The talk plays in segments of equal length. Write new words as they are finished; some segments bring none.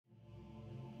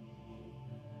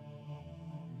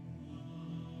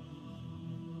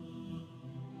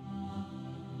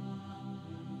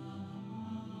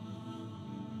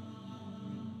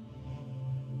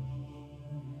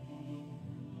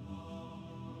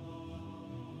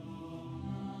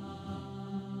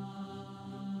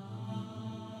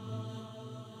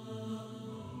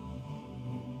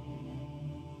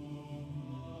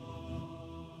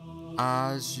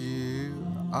as you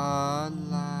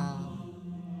allow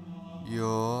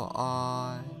your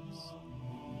eyes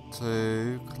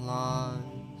to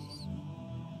close,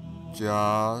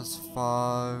 just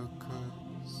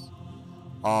focus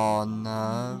on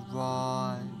the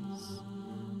rise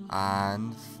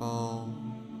and fall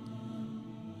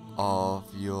of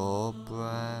your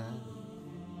breath,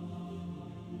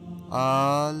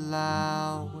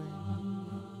 allowing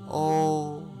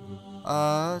all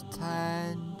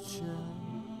attention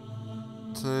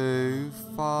to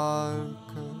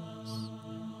focus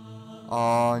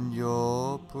on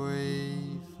your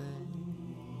breathing,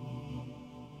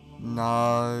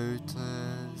 noticing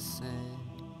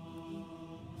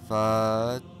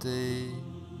the deep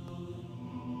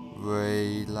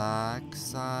relaxation,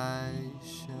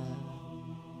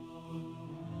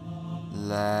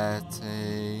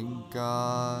 letting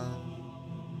go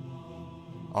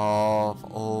of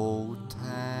all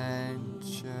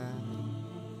tension,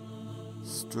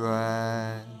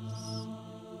 stress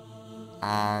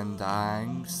and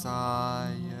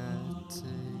anxiety,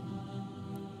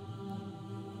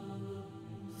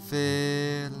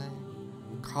 feeling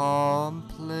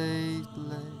completely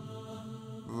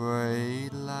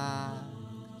relaxed.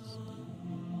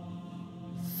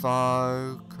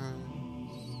 Focus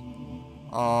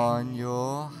on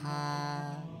your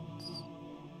hands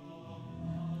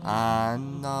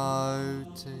and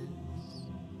notice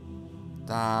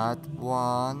that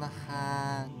one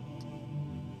hand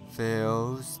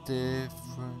feels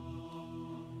different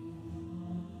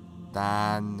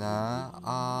than the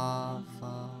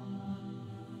other,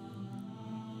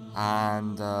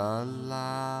 and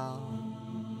allow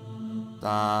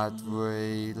that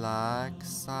relaxation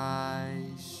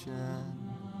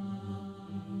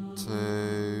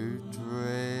to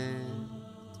drift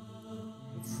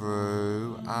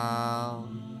throughout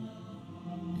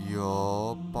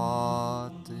your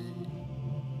body,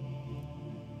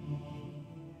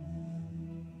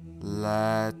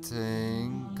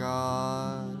 letting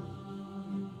go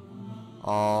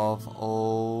of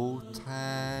all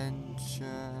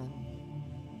tension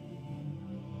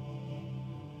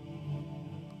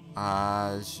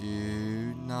as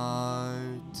you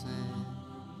notice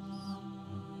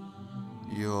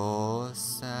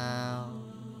yourself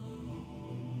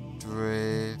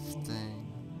drifting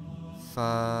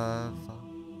further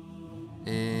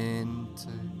into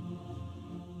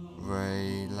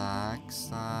relaxation.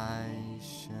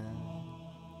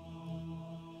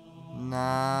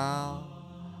 Now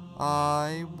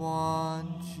I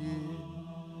want you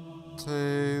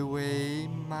to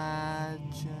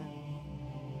imagine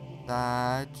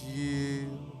that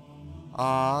you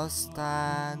are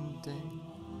standing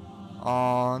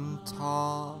on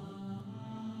top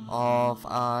of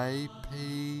a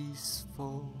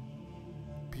peaceful,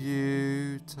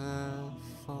 beautiful,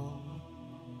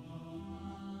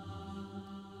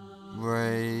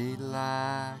 relaxing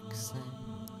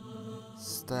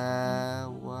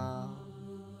stairwell,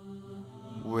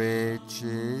 which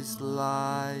is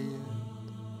layered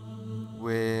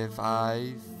with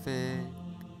a thick,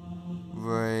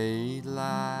 relaxing,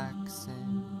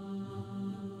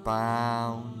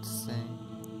 bouncing,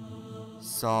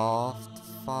 soft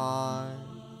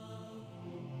foam,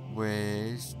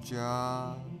 which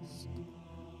just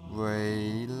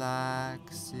relaxes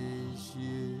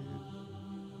you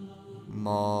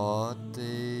more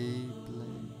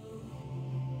deeply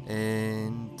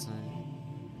into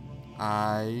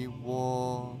a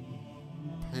warm,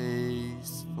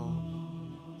 peaceful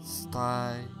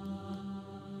state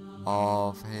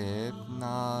of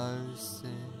hypnosis.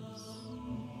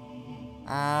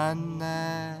 And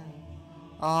there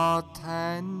are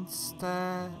 10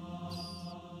 steps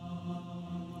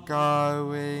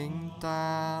going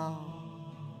down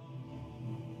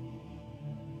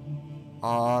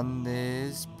on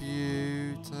this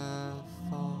beautiful,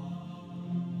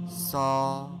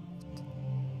 soft,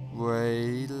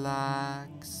 relaxing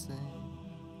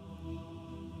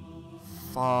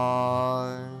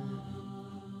foam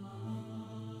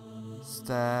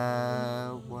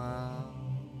stairwell.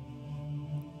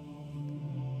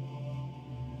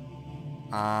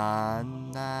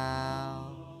 And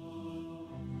now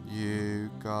you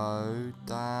go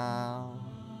down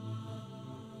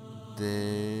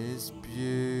this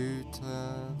beautiful,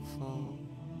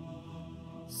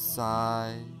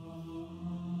 safe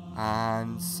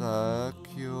and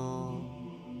secure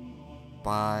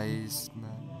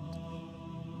basement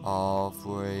of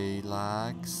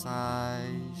relaxation,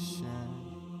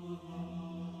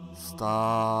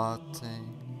 starting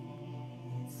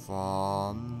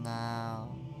from now.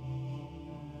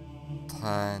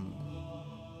 10.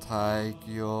 Take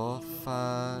your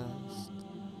first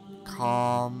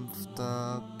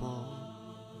comfortable.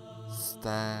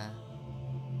 Step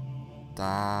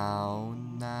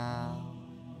down now,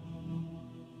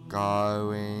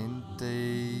 going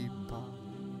deeper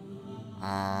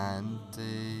and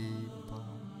deeper.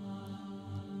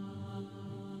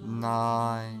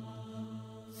 9.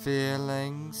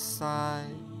 Feeling safe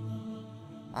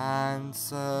and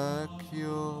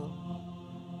secure,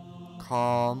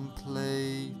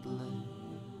 completely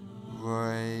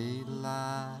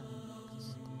relaxed,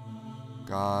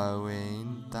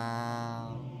 going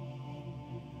down,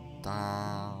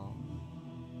 down,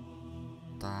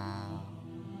 down.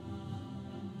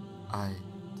 8.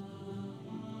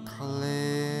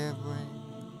 Clearing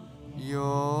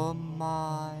your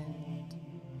mind,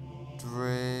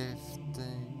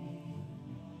 drifting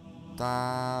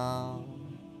down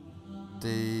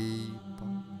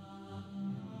deeper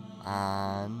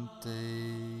and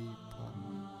deeper.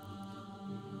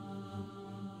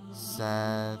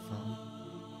 7.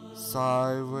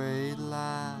 So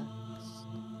relaxed,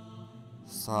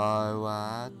 so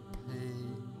at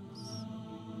peace,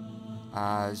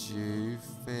 as you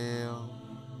feel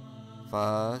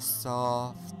the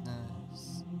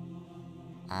softness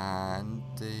and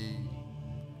deep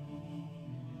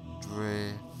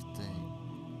drifting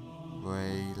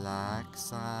relaxation.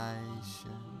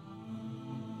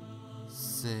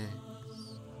 6.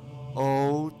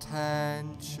 All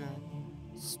tension,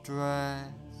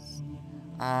 stress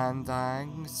and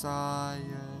anxiety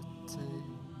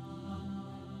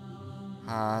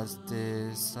has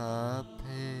disappeared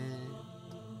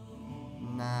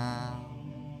now,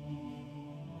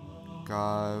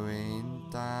 going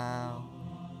down,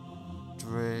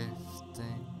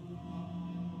 drifting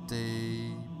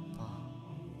deeper.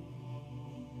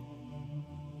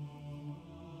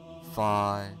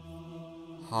 5.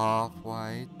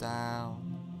 Halfway down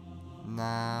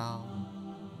now,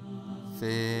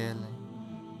 feeling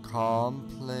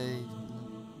completely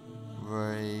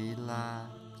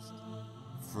relaxed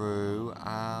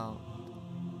throughout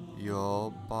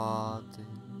your body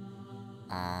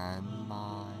and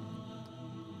mind.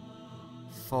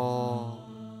 4.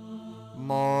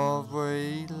 More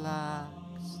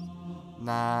relaxed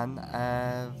than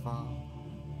ever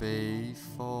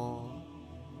before,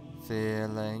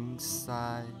 feeling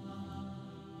safe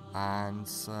and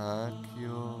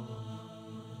secure.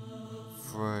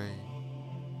 3.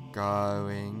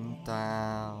 Going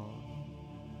down,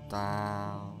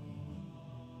 down,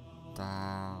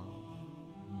 down,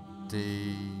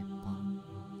 deeper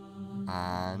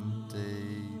and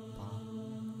deeper.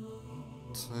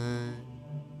 2.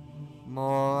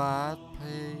 More at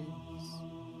peace,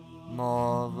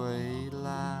 more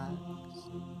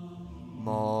relaxed,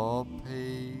 more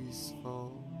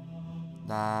peaceful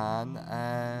than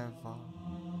ever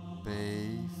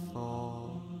before.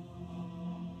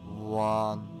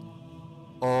 1.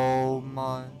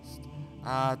 Almost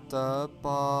at the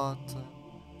bottom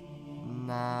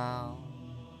now.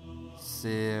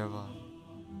 0.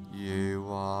 You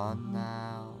are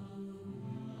now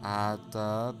at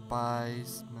the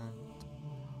basement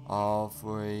of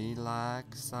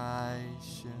relaxation,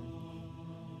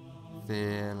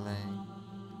 feeling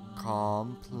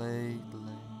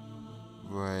completely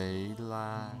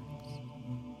relaxed.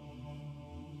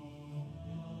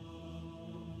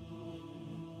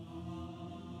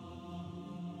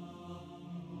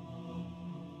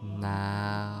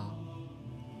 Now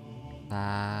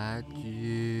that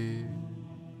you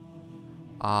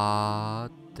are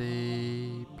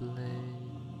deeply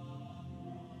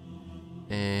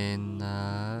in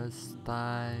a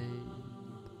state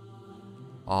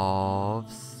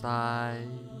of safe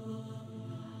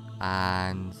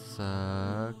and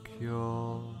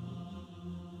secure,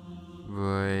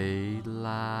 relaxing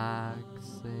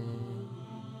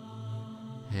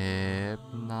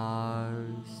hypnosis,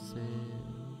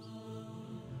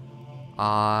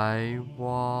 I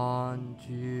want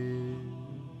you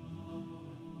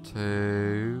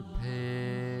to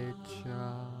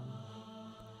picture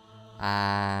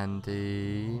and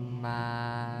imagine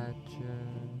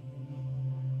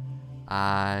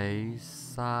a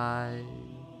safe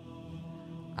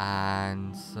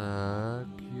and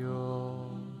secure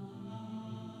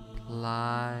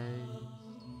place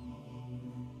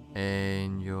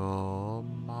in your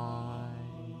mind.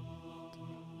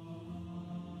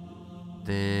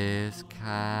 This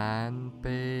can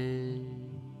be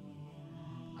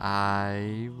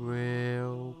a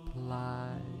real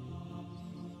place,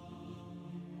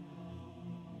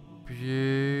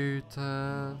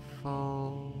 beautiful,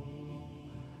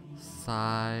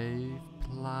 safe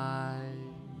place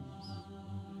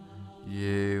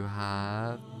you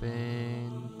have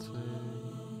been to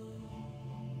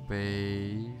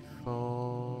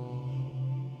before,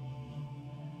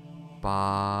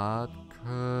 but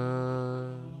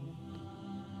could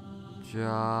just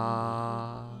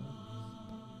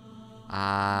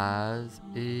as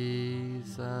easily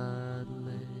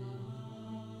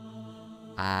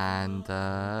and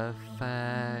effectively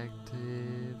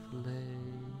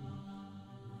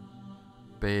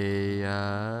be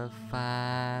a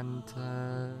fantasy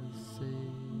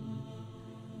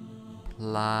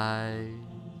place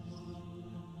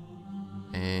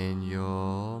in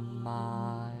your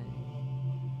mind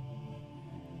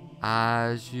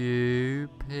as you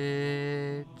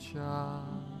picture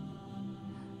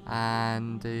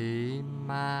and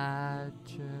imagine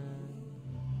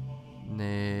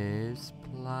this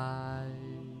place.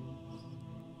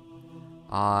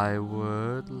 I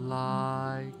would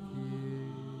like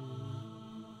you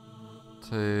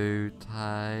to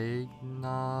take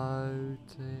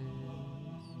notice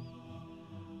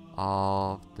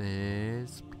of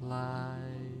this place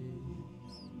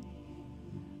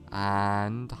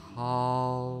and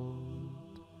hold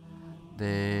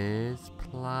this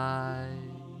place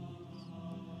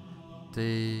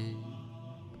deep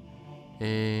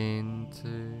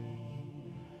into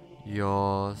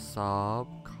your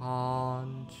subconscious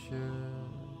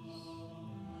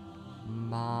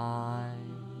mind,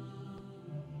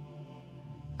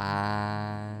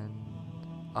 and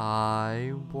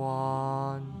I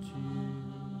want you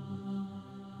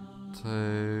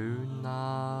to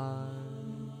know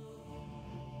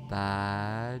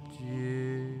that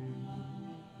you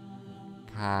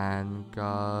can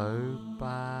go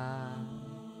back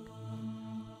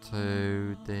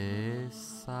to this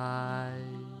safe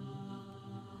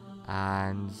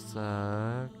and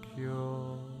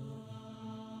secure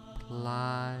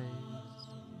place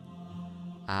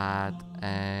at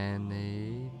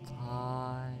any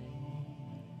time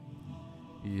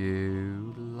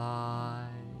you like,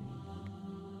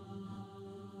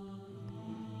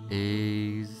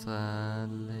 easily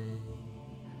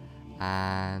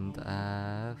and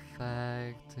effectively.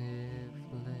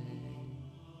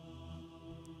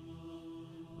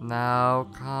 Now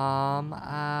come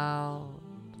out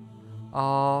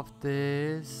of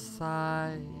this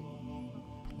safe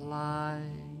place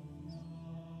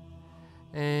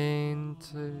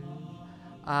into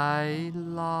a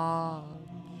large,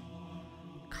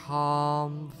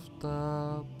 comfortable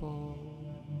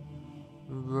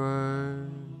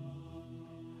room,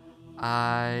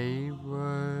 a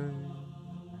room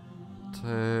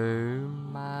to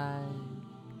make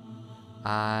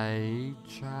a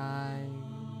change,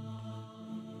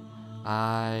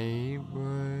 a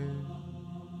room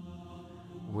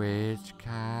which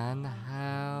can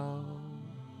help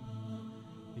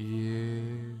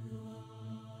you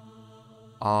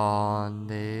on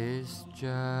this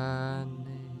journey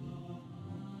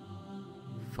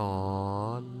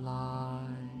for life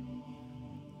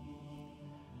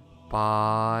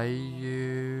by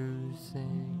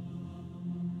using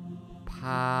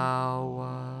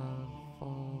powerful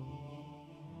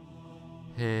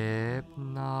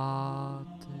hypnotic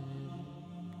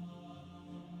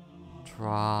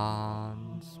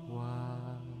trance work,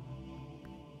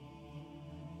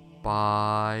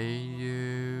 by using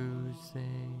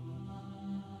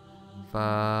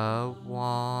the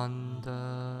wonderful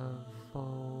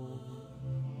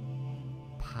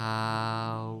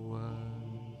powers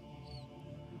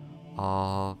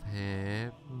of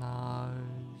hypnosis.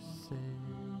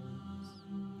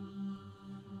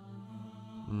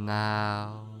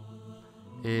 Now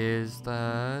is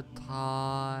the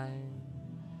time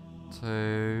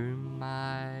to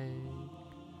make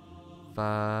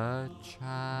the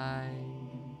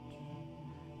change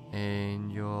in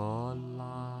your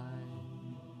life.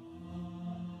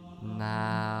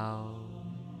 Now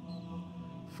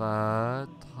the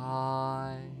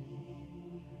time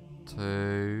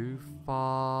to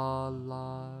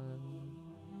follow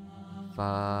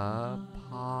the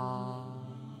path,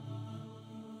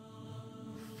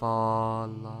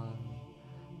 follow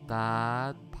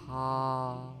that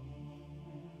path,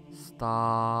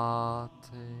 starting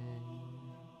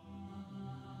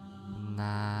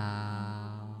now.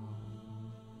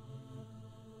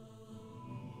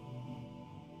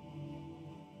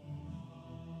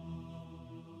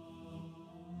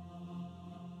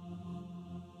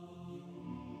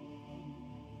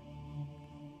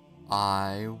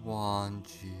 I want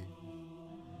you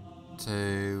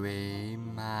to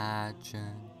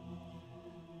imagine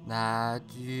that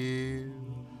you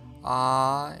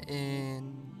are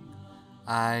in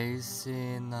a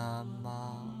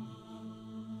cinema.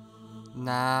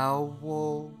 Now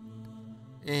walk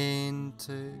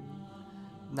into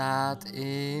that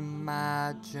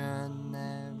imaginary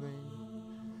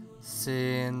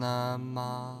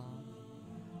cinema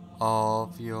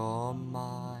of your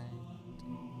mind.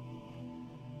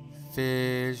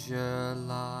 Visualize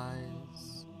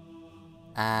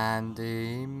and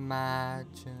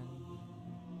imagine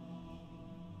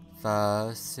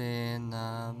the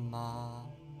cinema.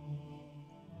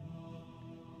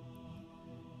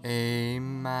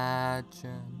 Imagine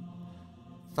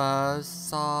the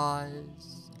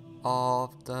size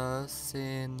of the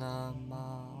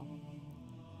cinema,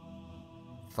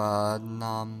 the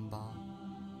number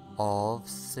of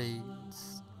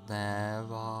seats there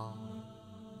are,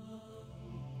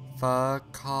 the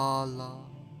color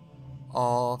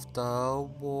of the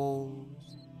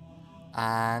walls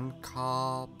and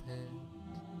carpet,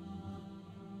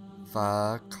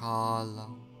 the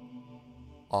color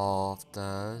of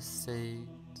the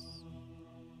seats,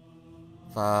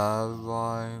 the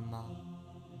aroma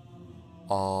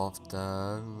of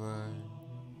the room,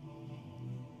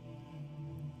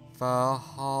 the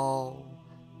whole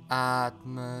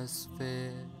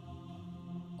atmosphere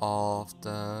of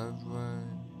the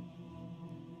room.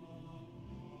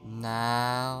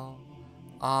 Now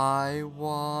I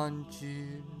want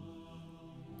you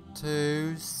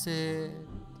to sit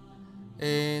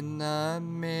in the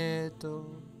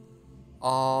middle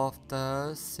of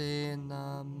the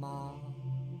cinema,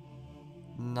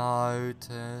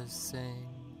 noticing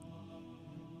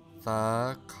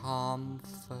the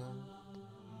comfort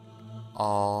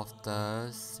of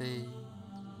the seat.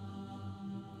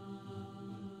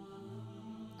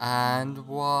 And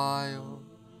while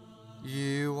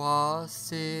you are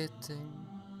sitting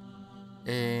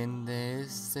in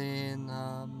this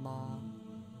cinema,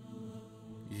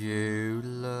 you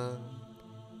look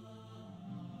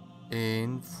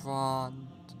in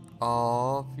front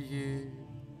of you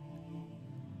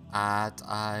at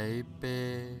a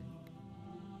big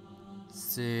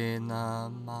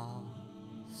cinema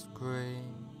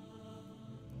screen,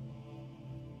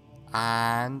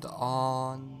 and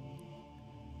on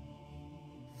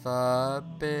the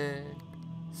big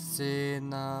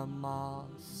cinema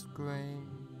screen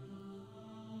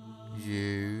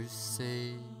you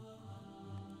see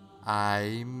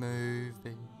a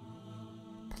movie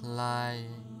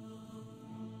playing.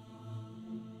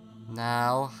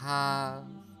 Now have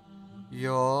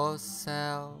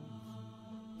yourself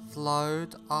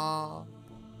float up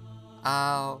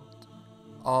out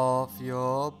of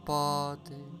your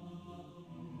body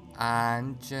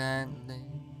and gently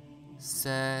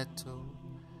settle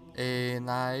in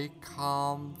a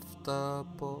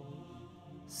comfortable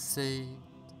seat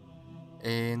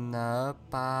in the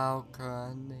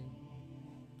balcony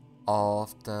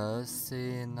of the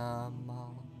cinema,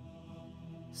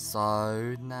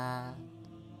 so that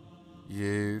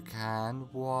you can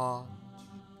watch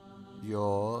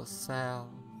yourself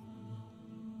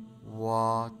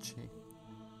watching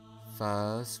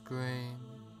the screen.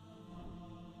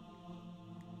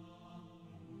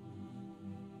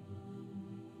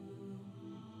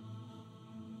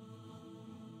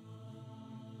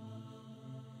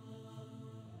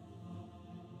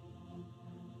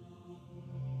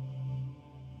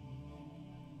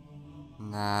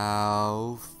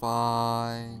 Now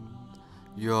find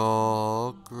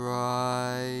your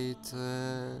greatest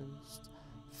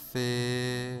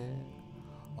fear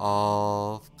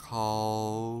of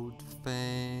cold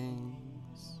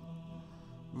things.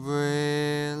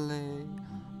 Really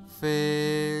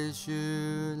visualize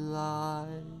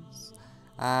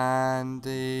and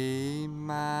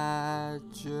imagine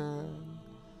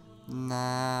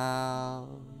now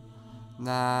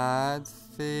that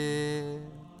fear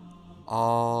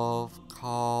of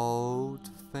cold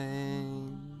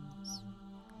things.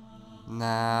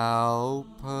 Now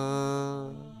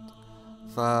put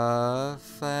the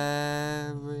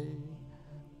very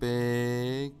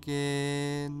beginning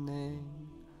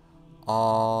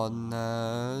on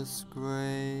the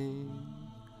screen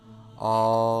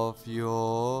of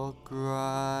your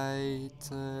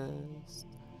greatest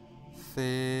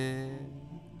fear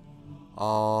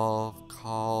of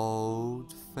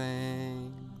cold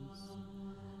things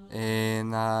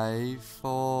in a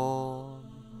form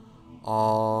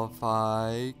of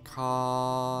a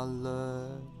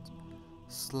colored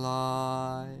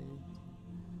slide.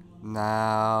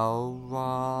 Now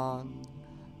run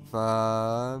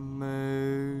the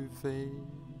movie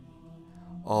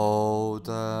all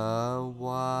the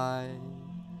way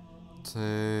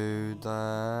to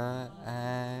the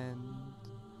end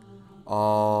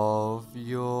of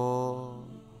your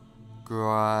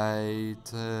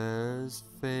greatest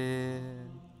fear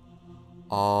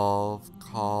of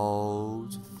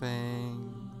cold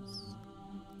things.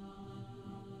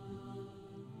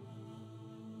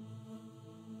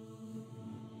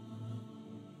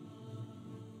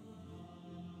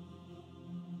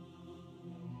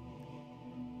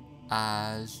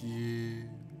 as you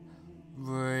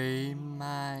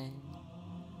remain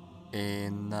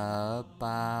in the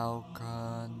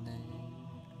balcony,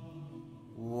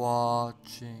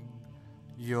 watching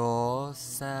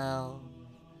yourself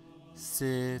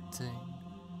sitting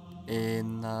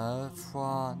in the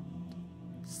front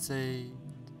seat,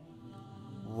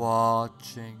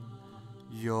 watching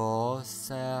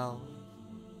yourself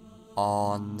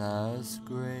on the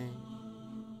screen.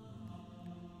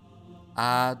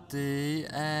 At the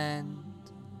end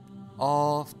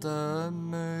of the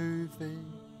movie,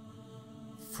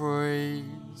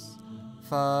 freeze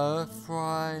the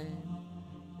frame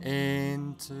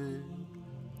into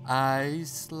a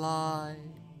slide,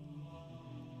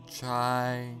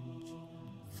 change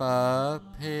the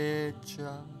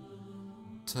picture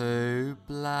to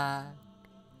black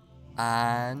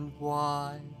and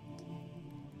white,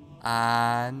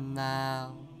 and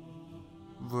now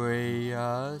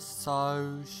reassociate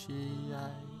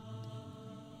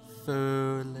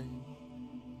fully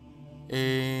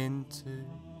into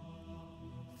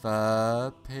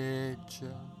the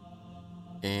picture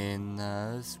in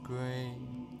the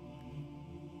screen.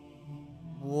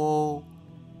 Walk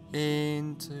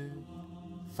into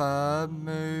the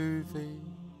movie,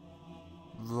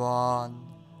 run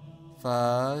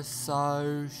the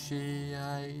associated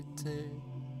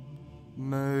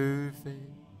movie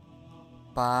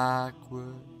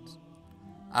backwards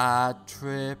at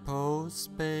triple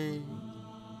speed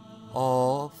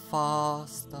or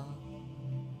faster,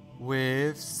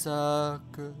 with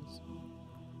circus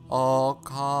or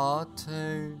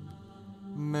cartoon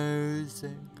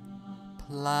music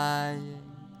playing,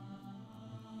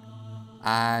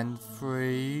 and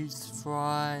freeze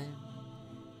frame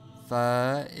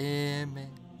the image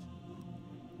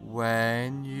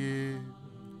when you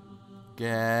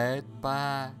get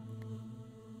back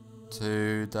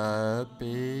to the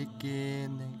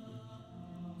beginning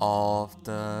of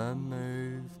the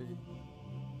movie.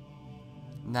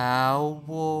 Now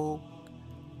walk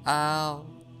out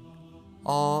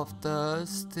of the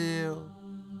still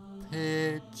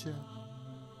picture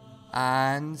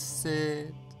and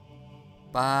sit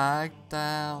back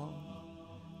down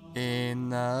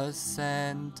in the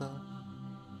center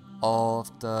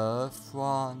of the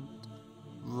front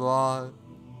row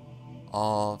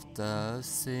of the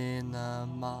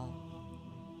cinema.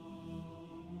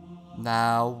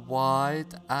 Now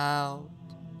white out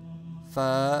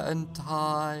the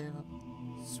entire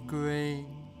screen,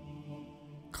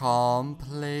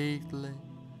 completely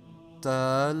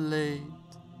delete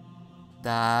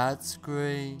that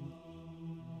screen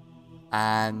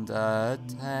and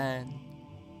attend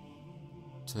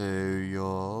to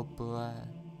your breath.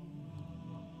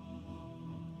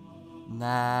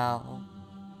 Now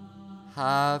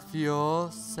have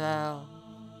yourself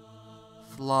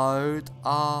float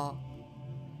up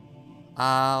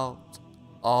out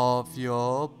of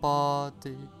your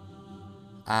body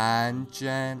and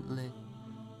gently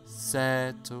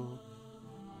settle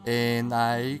in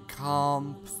a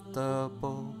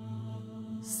comfortable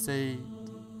seat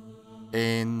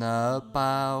in the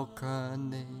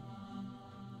balcony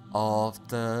of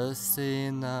the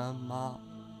cinema,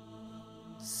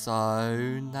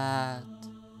 so that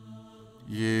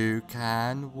you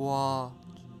can watch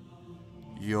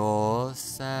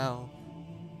yourself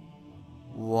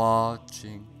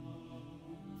watching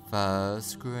the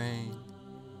screen.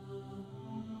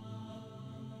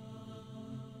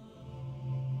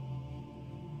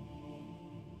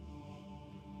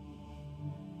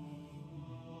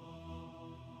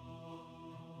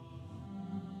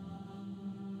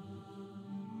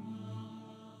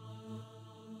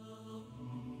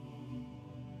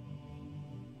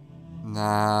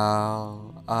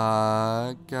 Now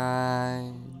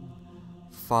again,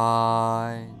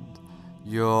 find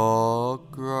your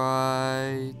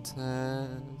greatest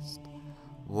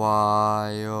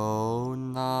while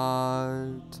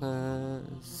noticing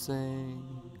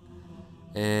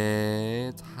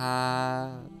it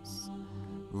has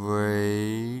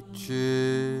reduced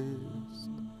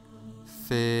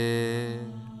fear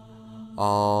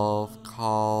of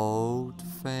cold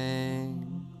things.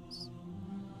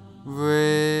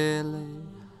 Really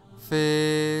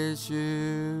visualize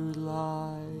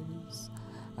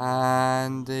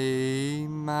and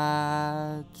imagine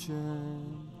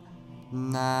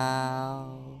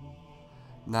now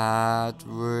that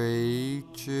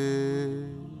reduced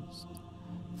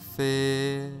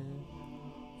fear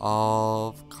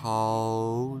of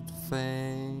cold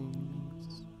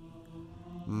things.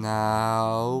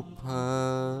 Now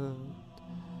put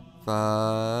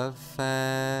the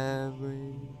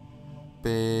very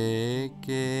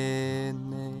beginning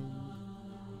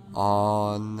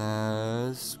on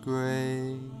the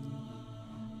screen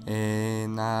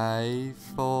in a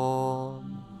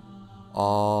form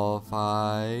of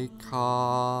a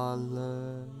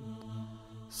coloured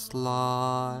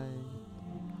slide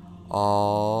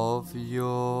of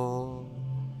your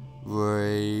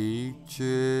reduced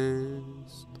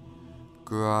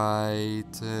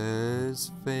greater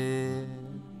sphere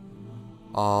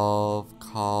of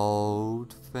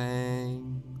cold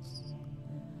things.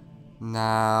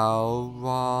 Now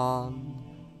run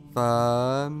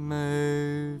the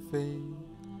movie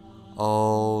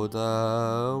all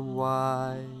the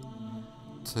way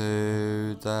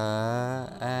to the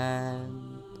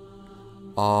end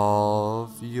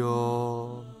of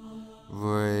your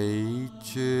reduced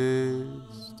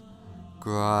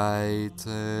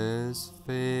greater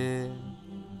sphere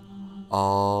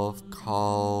of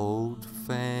cold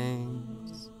things.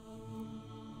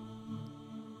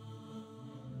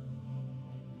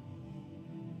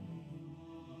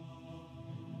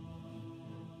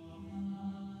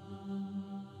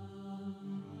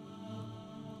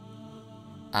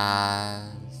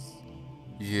 As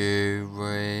you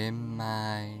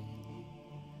remain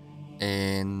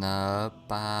in the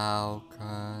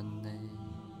balcony,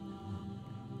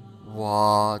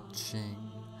 watching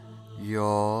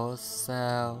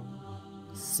yourself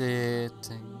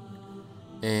sitting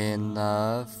in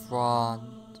the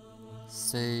front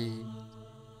seat,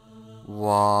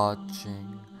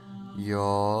 watching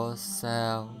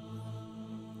yourself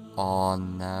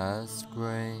on the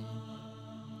screen.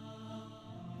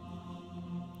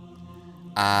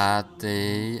 At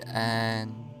the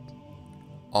end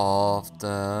of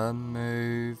the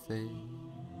movie,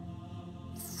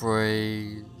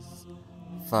 freeze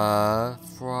the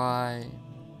frame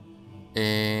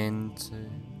into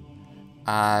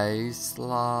a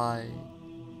slide,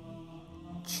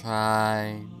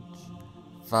 change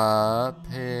the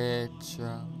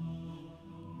picture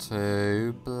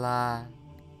to black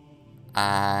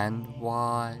and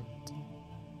white,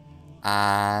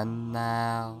 and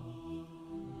now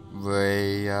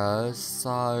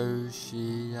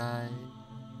reassociate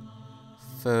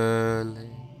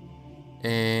fully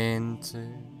into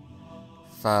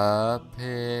the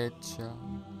picture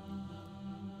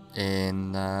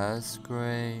in the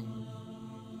screen.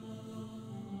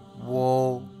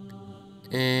 Walk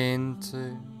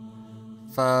into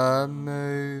the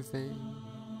movie,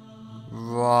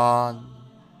 run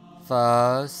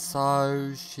the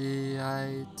associated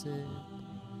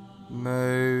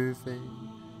movie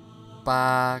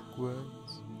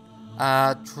backwards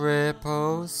at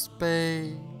triple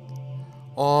speed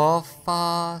or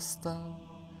faster,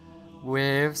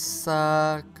 with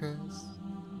circus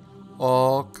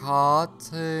or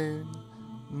cartoon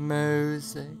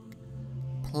music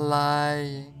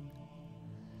playing,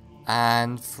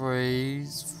 and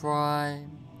freeze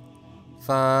frame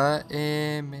the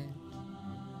image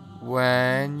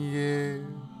when you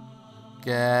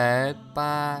get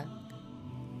back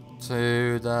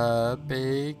to the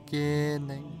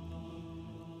beginning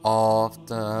of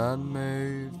the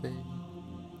movie.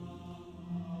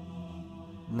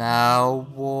 Now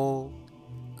walk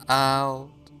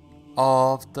out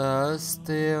of the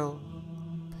still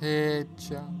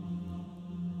picture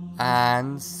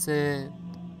and sit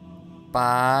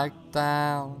back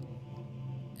down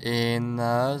in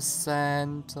the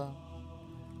center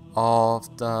of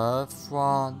the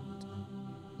front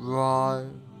row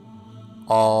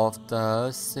of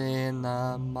the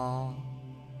cinema.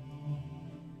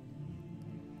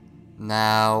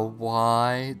 Now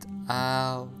wide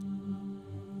out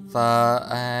the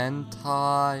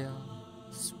entire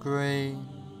screen,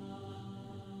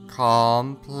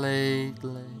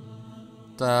 completely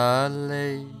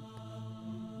delete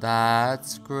that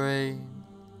screen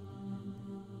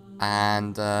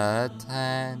and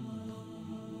attend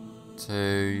to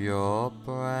your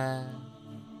breath.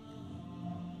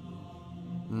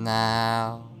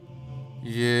 Now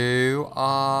you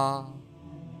are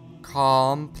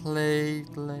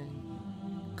completely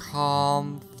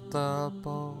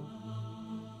comfortable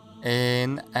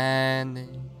in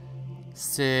any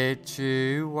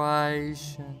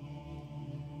situation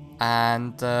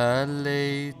and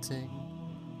deleting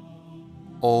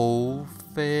all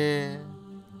fear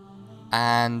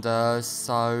and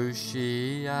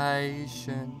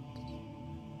associations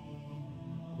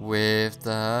with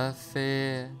the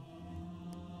fear,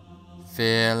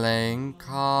 feeling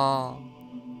calm,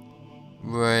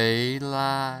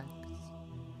 relaxed,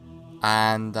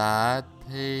 and at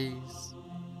peace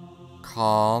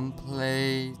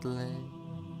completely,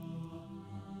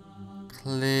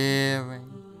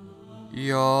 clearing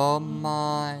your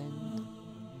mind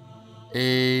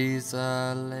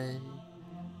easily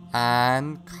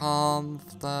and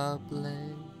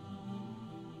comfortably.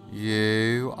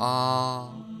 You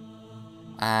are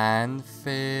and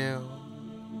feel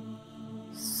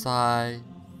safe,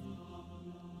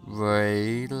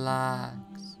 relaxed,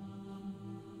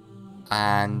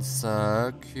 and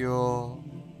secure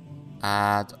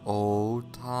at all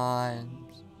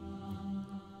times,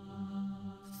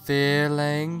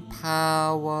 feeling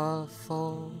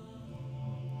powerful,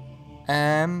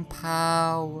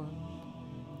 empowered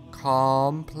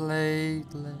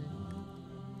completely,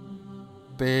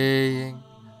 being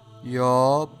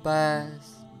your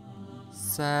best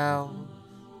self.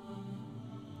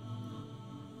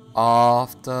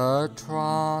 After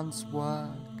trance work,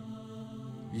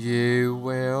 you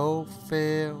will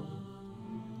feel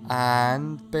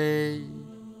and be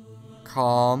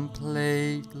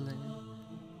completely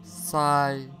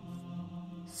safe,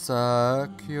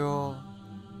 secure,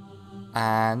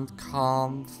 and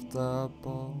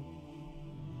comfortable.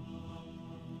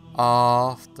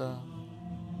 After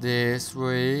this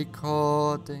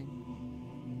recording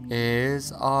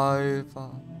is over,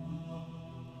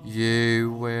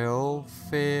 you will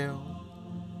feel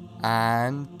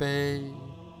and be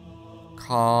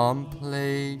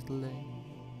completely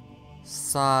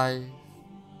safe,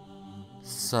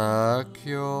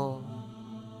 secure,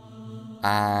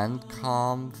 and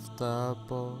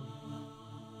comfortable.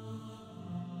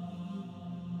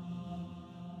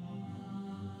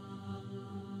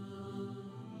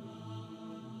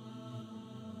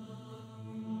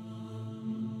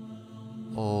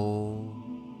 All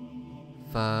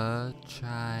the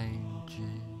changes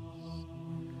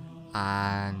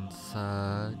and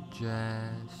suggestions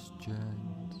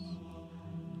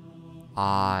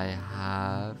I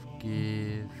have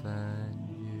given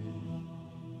you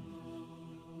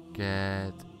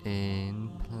get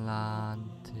implanted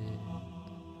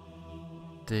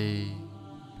deep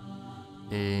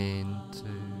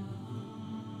into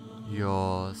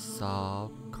your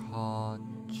subconscious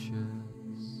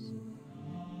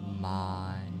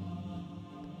mind.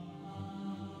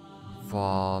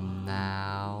 From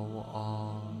now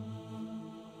on,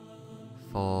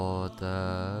 for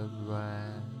the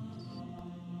rest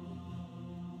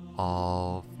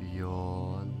of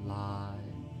your life,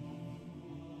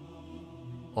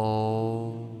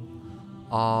 all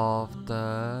of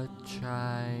the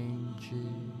changes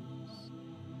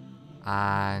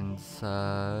and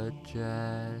suggestions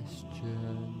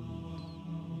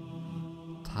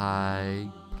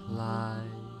take place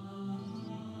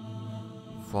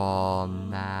from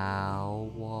now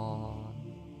on,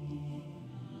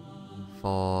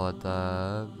 for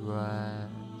the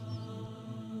rest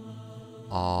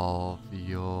of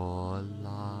your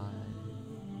life.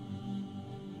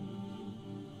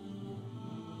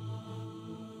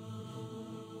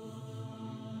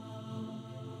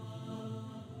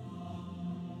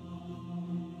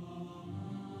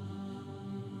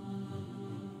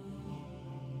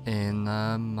 In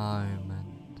a moment,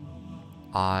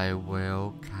 I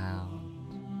will count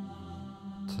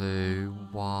to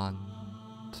 1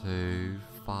 to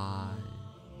 5,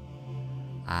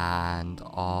 and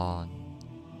on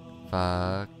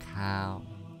the count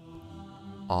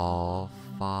of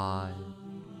 5,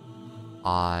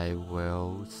 I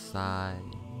will say,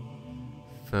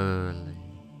 fully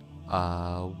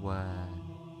aware.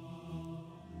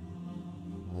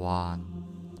 1.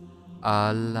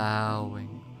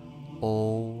 Allowing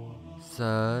all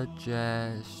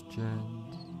suggestions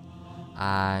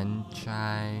and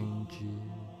changes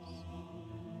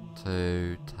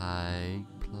to take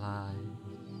place.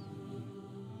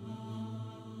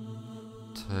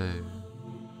 2.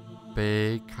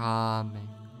 Becoming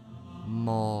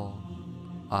more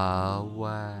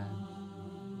aware.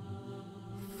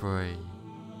 3.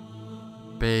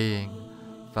 Being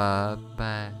the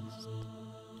best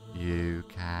you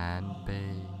can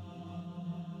be.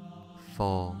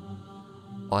 4.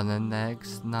 On the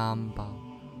next number,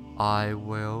 I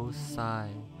will say,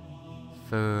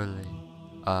 fully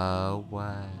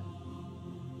aware.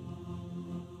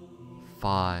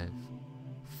 5.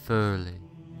 Fully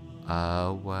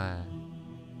aware.